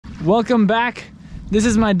Welcome back. This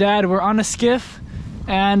is my dad. We're on a skiff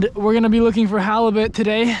and we're gonna be looking for halibut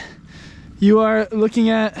today. You are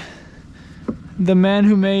looking at the man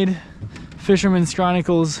who made Fisherman's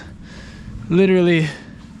Chronicles, literally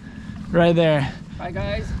right there. Hi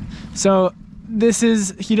guys. So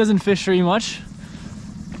he doesn't fish very much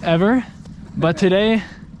ever, but today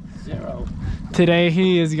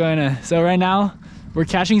he is gonna. So right now we're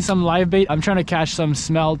catching some live bait. I'm trying to catch some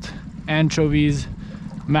smelt, anchovies,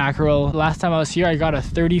 mackerel. Last time I was here I got a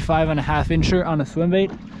 35.5 incher on a swim bait.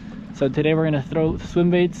 So today we're gonna throw swim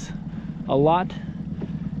baits a lot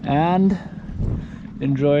and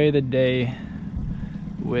enjoy the day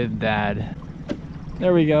with dad.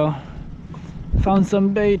 There we go. Found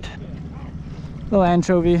some bait. Little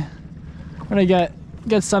anchovy. I'm gonna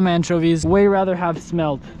get some anchovies. Way rather have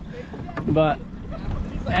smelt, but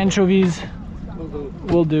anchovies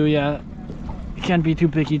will do. Yeah, can't be too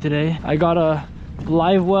picky today. I got a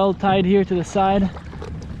live well tied here to the side.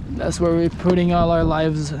 That's where we're putting all our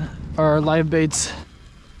live baits.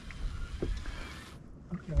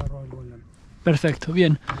 Perfecto,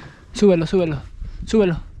 bien. Súbelo, súbelo,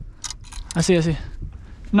 súbelo. Así, así.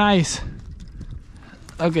 Nice.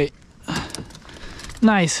 Okay.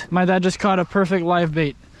 Nice. My dad just caught a perfect live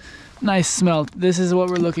bait. Nice smelt. This is what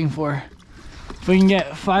we're looking for. If we can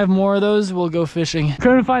get 5 more of those, we'll go fishing.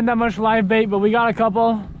 Couldn't find that much live bait, but we got a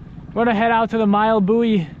couple. We're gonna head out to the mile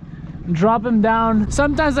buoy, drop him down.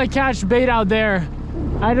 Sometimes I catch bait out there.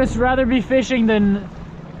 I'd just rather be fishing than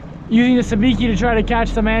using the sabiki to try to catch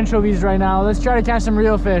some anchovies right now. Let's try to catch some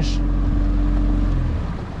real fish.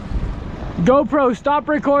 GoPro, stop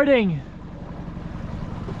recording.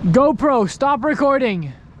 GoPro, stop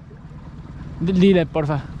recording. Dile,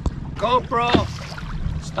 porfa. GoPro,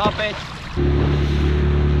 stop it.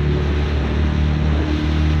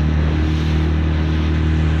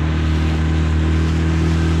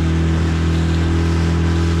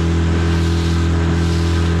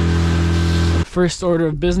 First order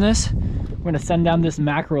of business, we're gonna send down this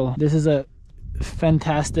mackerel. This is a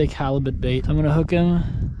fantastic halibut bait. I'm gonna hook him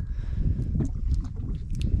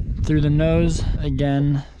through the nose,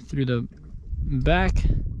 again through the back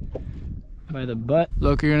by the butt.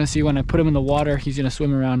 Look, you're gonna see when I put him in the water, he's gonna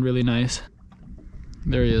swim around really nice.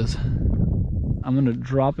 There he is. I'm gonna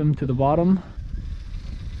drop him to the bottom.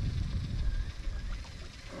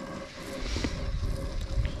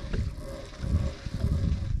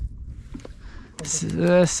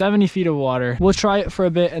 70 feet of water. We'll try it for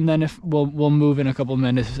a bit and then if we'll move in a couple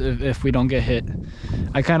minutes if we don't get hit.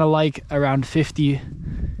 I kind of like around 50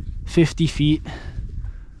 feet,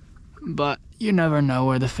 but you never know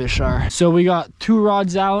where the fish are. So we got 2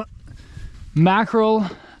 rods out, mackerel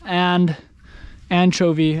and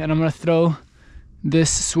anchovy, and I'm gonna throw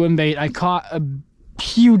this swim bait. I caught a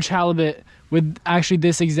huge halibut with actually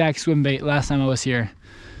this exact swim bait last time I was here.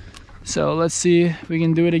 So let's see if we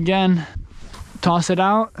can do it again. Toss it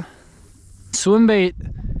out. Swim bait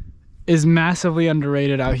is massively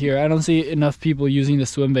underrated out here. I don't see enough people using the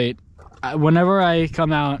swim bait. Whenever I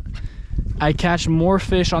come out, I catch more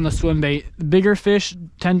fish on the swim bait. Bigger fish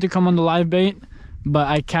tend to come on the live bait, but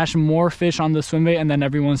I catch more fish on the swim bait, and then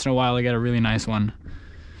every once in a while I get a really nice one.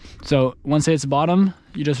 So once it hits bottom,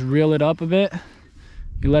 you just reel it up a bit.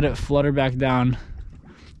 You let it flutter back down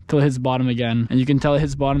till it hits bottom again. And you can tell it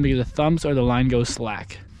hits bottom because it thumps or the line goes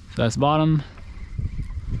slack. So that's bottom.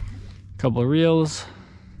 Couple of reels.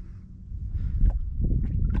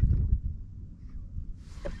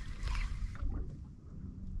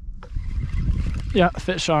 Yeah,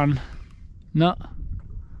 fish on. No.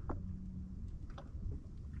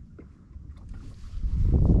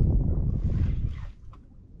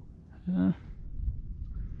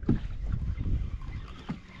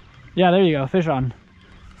 Yeah, there you go, fish on.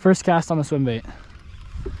 First cast on the swim bait.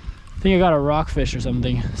 I think I got a rockfish or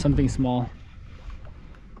something small.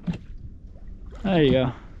 There you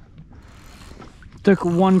go. Took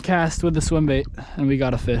 1 cast with the swim bait and we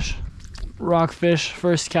got a fish. Rockfish,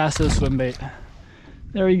 first cast of the swim bait.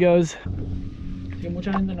 There he goes.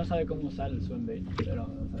 Mucha gente no sabe cómo sale el swim bait, pero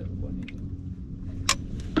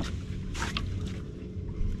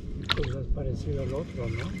Pues es parecido al otro,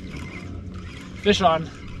 ¿no? Fish on.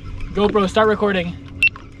 GoPro, start recording.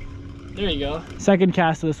 There you go. Second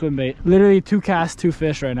cast of the swim bait. Literally 2 casts, 2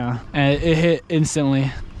 fish right now. And it hit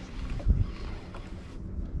instantly.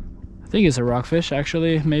 I think it's a rockfish,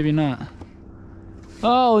 actually. Maybe not.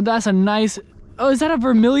 Oh, that's a nice... Oh, is that a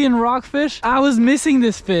vermilion rockfish? I was missing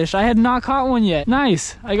this fish. I had not caught one yet.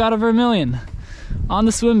 Nice. I got a vermilion on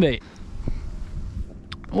the swim bait.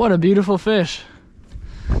 What a beautiful fish.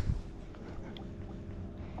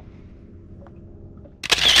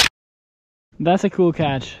 That's a cool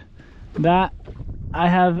catch. That I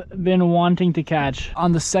have been wanting to catch.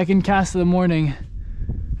 On the second cast of the morning,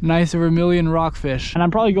 nice vermilion rockfish. And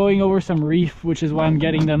I'm probably going over some reef, which is why I'm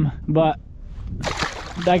getting them, but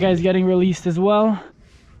that guy's getting released as well.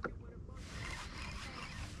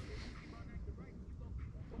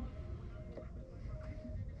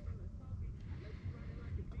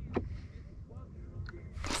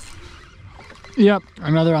 Yep,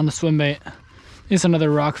 another on the swim bait. It's another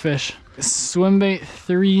rockfish. Swim bait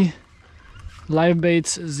 3, live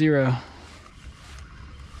baits 0.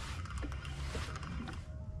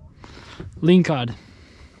 Lean cod.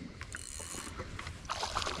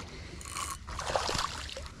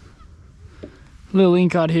 Little lean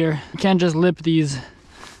cod here. You can't just lip these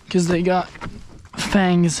because they got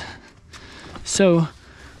fangs. So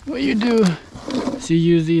what you do is you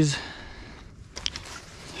use these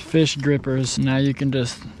fish grippers. Now you can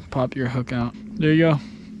just pop your hook out. There you go.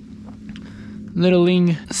 Little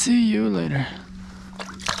ling. See you later.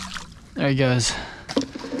 There he goes.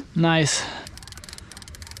 Nice.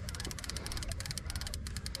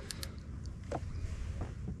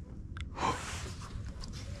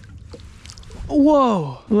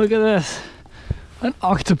 Whoa, look at this. An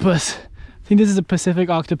octopus. I think this is a Pacific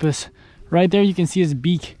octopus. Right there you can see his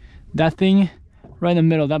beak. That thing right in the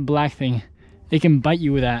middle, that black thing. It can bite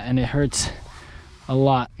you with that and it hurts a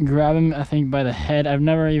lot. Grab him, I think, by the head. I've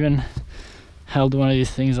never even held one of these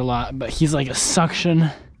things a lot, but he's like a suction.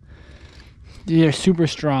 They're super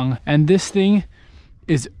strong. And this thing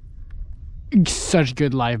is such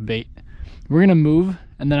good live bait. We're gonna move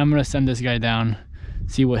and then I'm gonna send this guy down,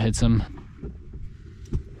 see what hits him.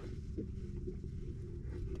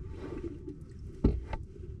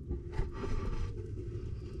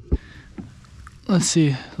 Let's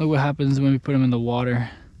see, look what happens when we put him in the water.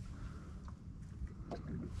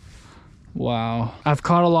 Wow. I've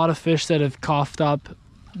caught a lot of fish that have coughed up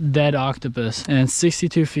dead octopus. And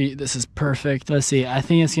 62 feet, this is perfect. Let's see, I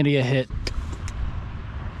think it's gonna get hit.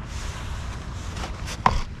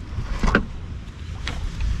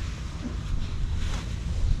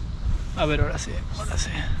 A ver, ahora sí, ahora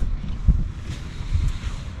sí.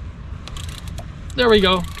 There we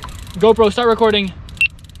go. GoPro, start recording.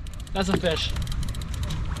 That's a fish.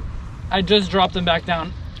 I just dropped him back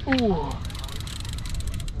down. Ooh.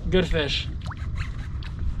 Good fish.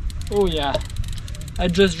 Oh yeah. I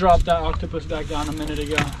just dropped that octopus back down a minute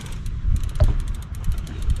ago.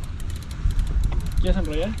 ¿Quieres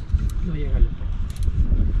enrollar? No llega.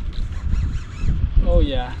 Oh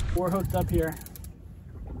yeah. We're hooked up here.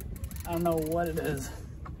 I don't know what it is,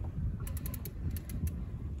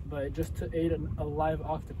 but it just ate a live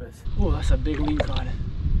octopus. Oh, that's a big lean cod.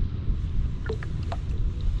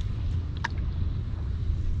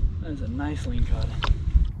 That's a nice lean cod.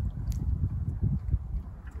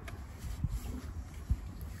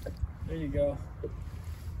 There you go.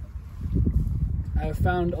 I've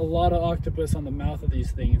found a lot of octopus on the mouth of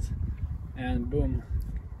these things, and boom,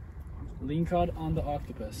 lean cod on the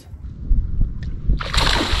octopus.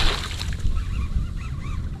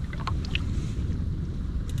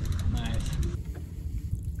 Nice.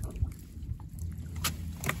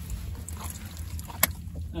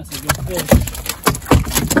 That's a good fish.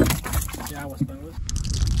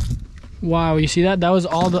 Wow, you see that? That was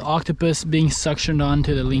all the octopus being suctioned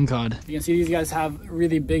onto the lean cod. You can see these guys have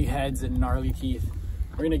really big heads and gnarly teeth.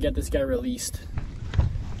 We're gonna get this guy released.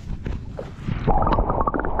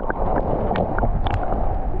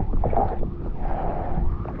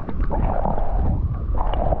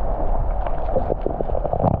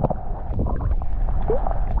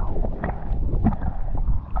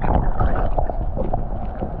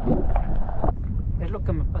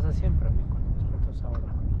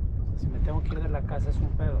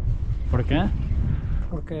 ¿Por qué?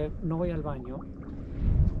 Porque no voy al baño.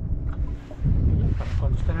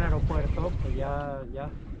 Cuando esté en el aeropuerto, pues ya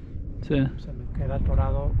sí. Se me queda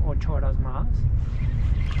atorado 8 horas más.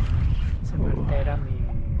 Se me altera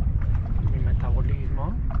mi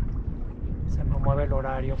metabolismo. Se me mueve el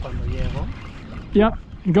horario cuando llego. Yep.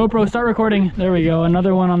 GoPro, start recording. There we go.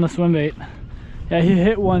 Another one on the swim bait. Yeah, he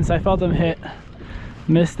hit once. I felt him hit.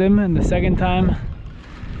 Missed him, and the second time,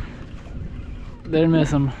 didn't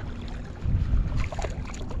miss him.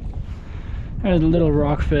 There's a little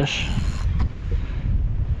rockfish.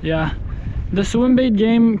 Yeah, the swim bait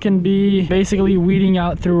game can be basically weeding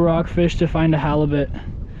out through rockfish to find a halibut,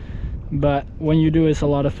 but when you do, it's a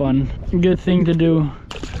lot of fun. Good thing to do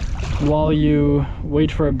while you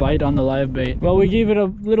wait for a bite on the live bait. Well, we gave it a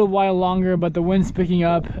little while longer, but the wind's picking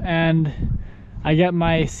up and I get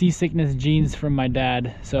my seasickness genes from my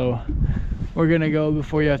dad, so we're gonna go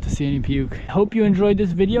before you have to see any puke. Hope you enjoyed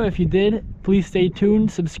this video. If you did, please stay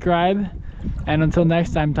tuned, subscribe, and until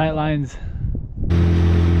next time, tight lines.